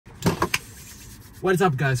What is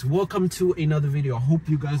up, guys? Welcome to another video. I hope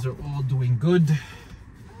you guys are all doing good.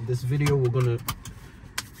 In this video we're gonna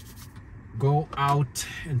go out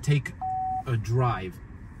and take a drive.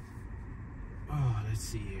 Oh, let's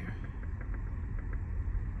see here.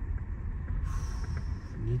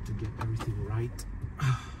 Need to get everything right.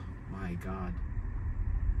 Oh, my god,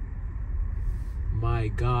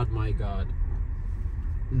 my god.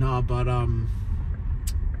 No, but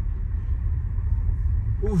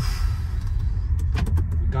oof,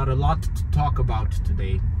 we got a lot to talk about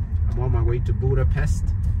today. I'm on my way to Budapest.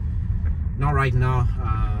 Not right now,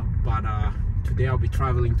 but today I'll be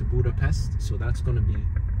traveling to Budapest, so that's gonna be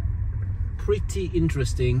pretty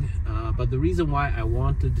interesting. But the reason why I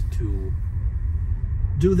wanted to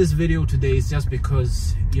do this video today is just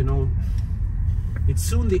because, you know, it's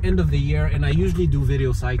soon the end of the year, and I usually do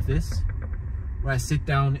videos like this where I sit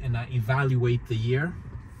down and I evaluate the year.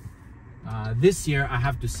 This year I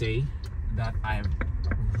have to say that I've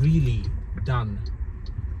really done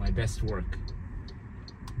my best work,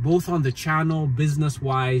 both on the channel, business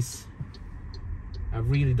wise. I've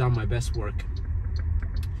really done my best work,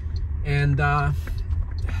 and the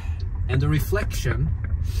reflection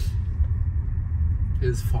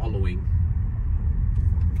is following.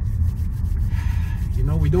 You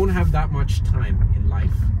know, we don't have that much time in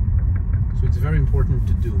life, so it's very important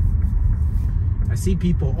to do. I see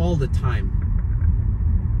people all the time.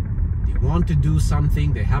 They want to do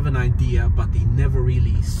something, they have an idea, but they never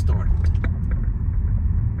really start.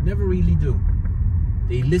 Never really do.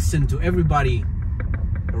 They listen to everybody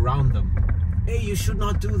around them. Hey, you should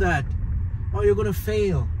not do that. Oh, you're gonna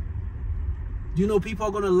fail. Do you know people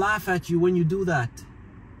are gonna laugh at you when you do that?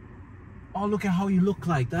 Oh, look at how you look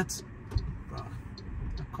like. That's... Bro,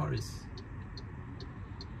 that car is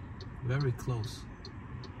very close.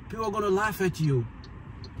 People are gonna laugh at you.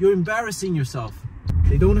 You're embarrassing yourself.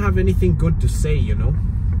 They don't have anything good to say, you know.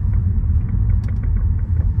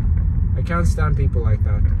 I can't stand people like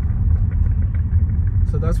that.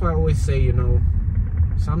 So that's why I always say, you know,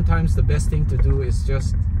 sometimes the best thing to do is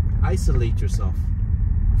just isolate yourself.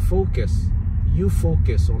 Focus. You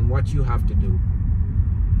focus on what you have to do.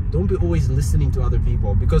 Don't be always listening to other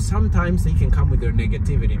people, because sometimes they can come with their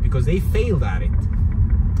negativity because they failed at it.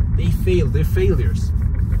 They failed. They're failures.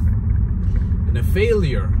 And a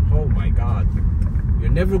failure, oh my god, you're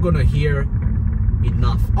never gonna hear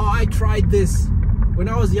enough. Oh, I tried this. When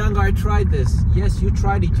I was younger, I tried this. Yes, you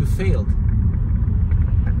tried it, you failed.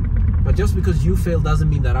 But just because you failed doesn't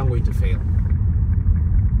mean that I'm going to fail.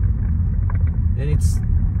 And it's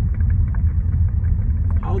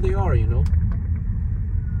how they are, you know.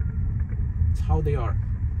 It's how they are.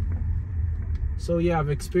 So yeah, I've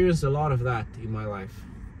experienced a lot of that in my life.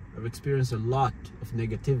 I've experienced a lot of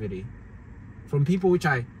negativity from people which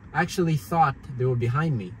I actually thought they were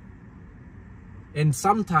behind me. And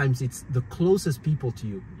sometimes it's the closest people to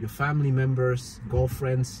you, your family members,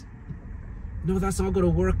 girlfriends. No, that's not gonna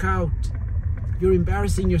work out. You're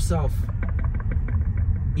embarrassing yourself.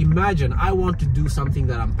 Imagine, I want to do something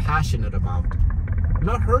that I'm passionate about. I'm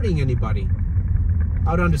not hurting anybody.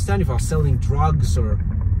 I would understand if I was selling drugs or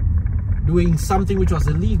doing something which was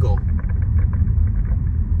illegal.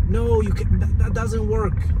 No, you can, that doesn't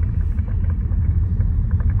work.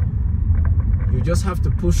 You just have to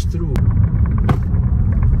push through.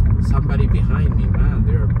 Somebody behind me, man,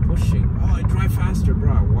 they're pushing. Oh, I drive faster,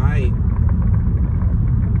 bro. Why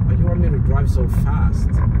do you want me to drive so fast?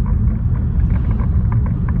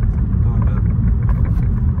 Oh, man.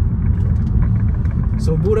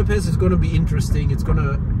 So Budapest is going to be interesting. It's going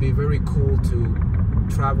to be very cool to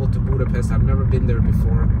travel to Budapest. I've never been there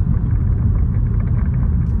before.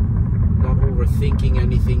 Not overthinking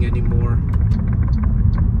anything anymore.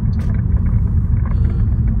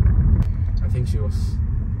 I think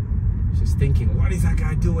she's thinking, what is that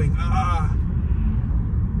guy doing? Ah,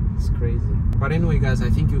 it's crazy. But anyway, guys, I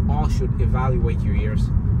think you all should evaluate your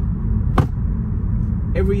years.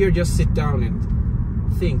 Every year, just sit down and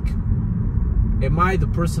think, am I the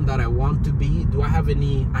person that I want to be? Do I have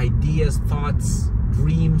any ideas, thoughts,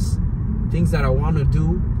 dreams, things that I want to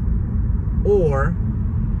do? Or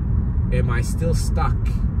am I still stuck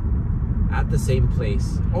at the same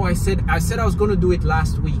place? Oh, I said I was going to do it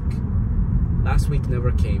last week. Last week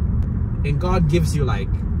never came. And God gives you like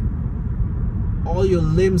all your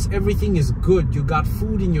limbs, everything is good. You got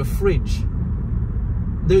food in your fridge.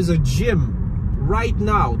 There's a gym right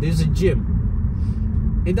now. There's a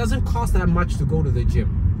gym. It doesn't cost that much to go to the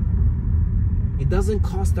gym. It doesn't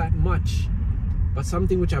cost that much. But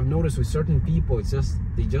something which I've noticed with certain people, it's just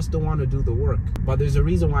they just don't want to do the work. But there's a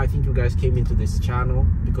reason why I think you guys came into this channel,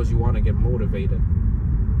 because you want to get motivated.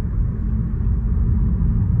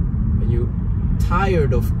 And you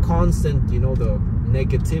tired of constant, you know, the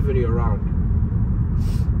negativity around,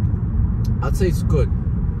 I'd say it's good.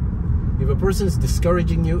 If a person is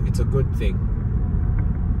discouraging you, it's a good thing.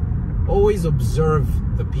 Always observe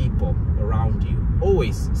the people around you.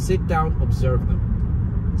 Always sit down, observe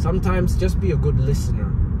them. Sometimes just be a good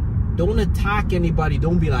listener. Don't attack anybody.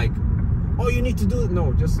 Don't be like, oh, you need to do it.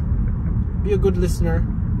 No, just be a good listener.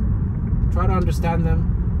 Try to understand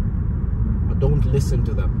them, but don't listen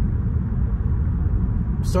to them.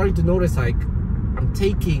 I'm starting to notice like I'm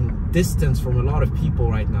taking distance from a lot of people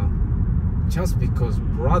right now, just because,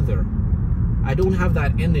 brother, I don't have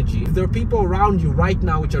that energy. If there are people around you right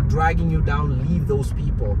now which are dragging you down, leave those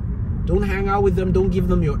people. Don't hang out with them. Don't give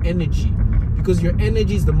them your energy, because your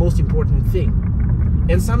energy is the most important thing.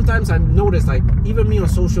 And sometimes I notice, like even me on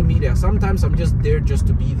social media, sometimes I'm just there just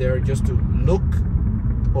to be there, just to look,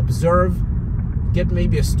 observe, get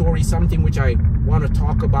maybe a story, something which I want to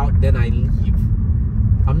talk about, then I leave.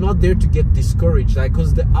 I'm not there to get discouraged, like,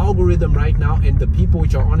 because the algorithm right now and the people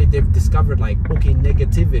which are on it, they've discovered like, okay,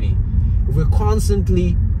 negativity. If we're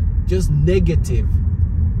constantly just negative,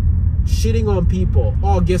 shitting on people,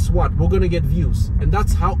 oh, guess what? We're gonna get views. And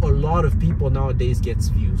that's how a lot of people nowadays gets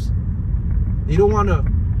views. They don't want to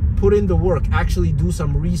put in the work, actually do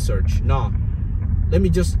some research. No, let me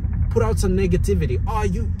just put out some negativity. Oh,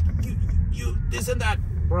 you this and that.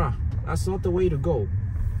 Bruh, that's not the way to go.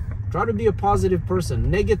 Try to be a positive person.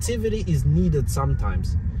 Negativity is needed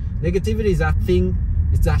sometimes. Negativity is that thing,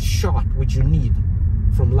 it's that shot which you need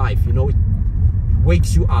from life. You know, it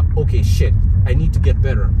wakes you up. Okay, shit, I need to get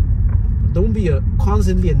better. Don't be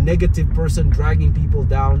constantly a negative person dragging people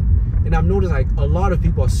down. And I've noticed like a lot of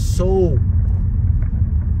people are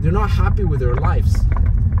they're not happy with their lives.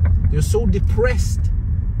 They're so depressed.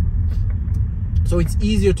 So it's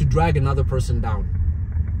easier to drag another person down.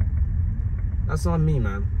 That's not me,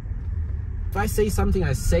 man. If I say something,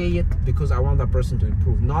 I say it because I want that person to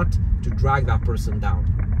improve, not to drag that person down.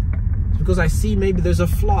 It's because I see maybe there's a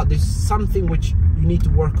flaw, there's something which you need to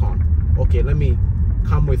work on. Okay, let me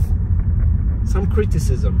come with some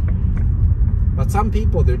criticism. But some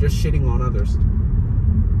people, they're just shitting on others.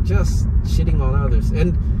 Just shitting on others.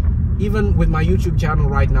 And even with my YouTube channel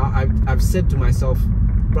right now, I've said to myself,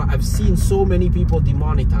 bro, I've seen so many people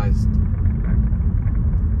demonetized.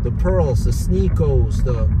 The pearls, the sneakos,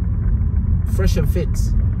 the fresh and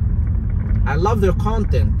fits. I love their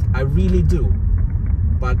content, I really do.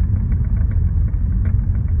 But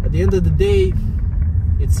at the end of the day,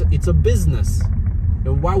 it's a business.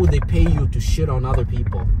 And why would they pay you to shit on other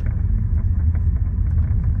people?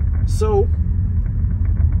 So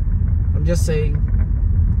I'm just saying,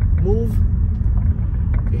 move.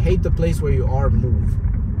 If you hate the place where you are, move.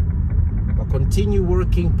 But continue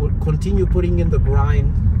working, continue putting in the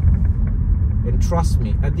grind. And trust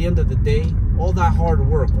me, at the end of the day, all that hard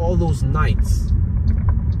work, all those nights,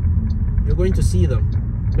 you're going to see them.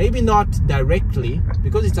 Maybe not directly,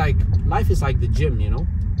 because it's like, life is like the gym, you know?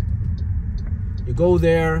 You go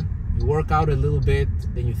there, you work out a little bit,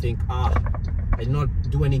 then you think, I did not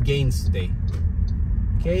do any gains today.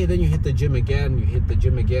 Okay, then you hit the gym again,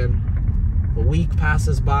 A week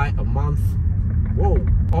passes by, a month. Whoa,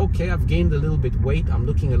 okay, I've gained a little bit weight, I'm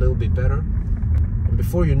looking a little bit better. And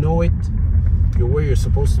before you know it, you're where you're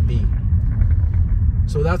supposed to be.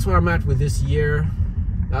 So that's where I'm at with this year.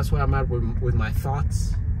 That's where I'm at with my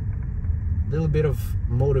thoughts. A little bit of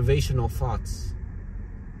motivational thoughts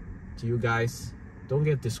to you guys. Don't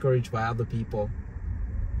get discouraged by other people.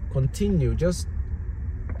 Continue, just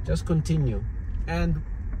continue. And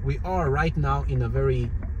we are right now in a very,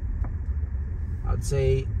 I'd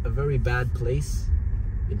say, a very bad place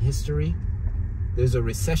in history. There's a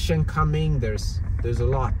recession coming, there's a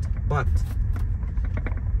lot. But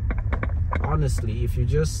honestly, if you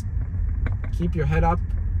just keep your head up,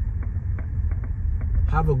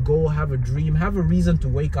 have a goal, have a dream, have a reason to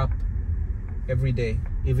wake up every day.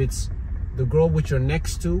 If it's the girl which you're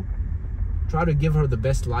next to, try to give her the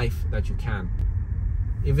best life that you can.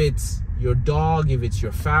 If it's your dog, if it's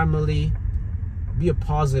your family, be a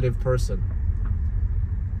positive person.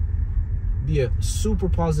 Be a super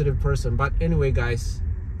positive person. But anyway, guys,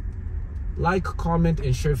 like, comment,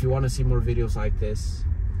 and share if you want to see more videos like this.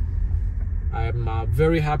 I'm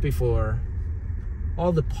very happy for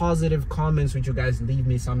all the positive comments which you guys leave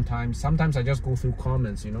me sometimes. Sometimes I just go through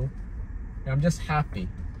comments, you know, and I'm just happy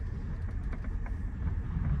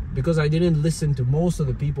because I didn't listen to most of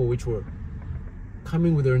the people which were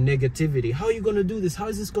coming with their negativity. How are you going to do this? How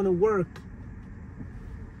is this going to work?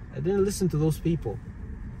 I didn't listen to those people.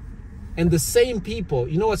 And the same people,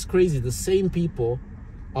 you know what's crazy? The same people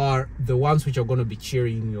are the ones which are going to be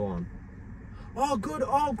cheering you on. oh good,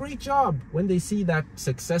 oh great job. When they see that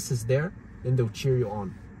success is there, then they'll cheer you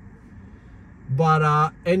on.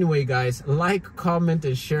 But anyway guys, like, comment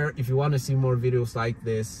and share if you want to see more videos like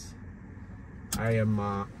this. I am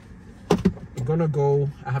gonna go.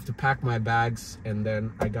 I have to pack my bags and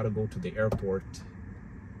then I gotta go to the airport.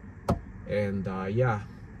 And yeah,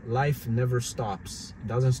 life never stops. It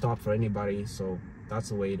doesn't stop for anybody, so that's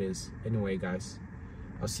the way it is. Anyway guys,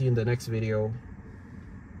 I'll see you in the next video.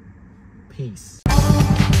 Peace.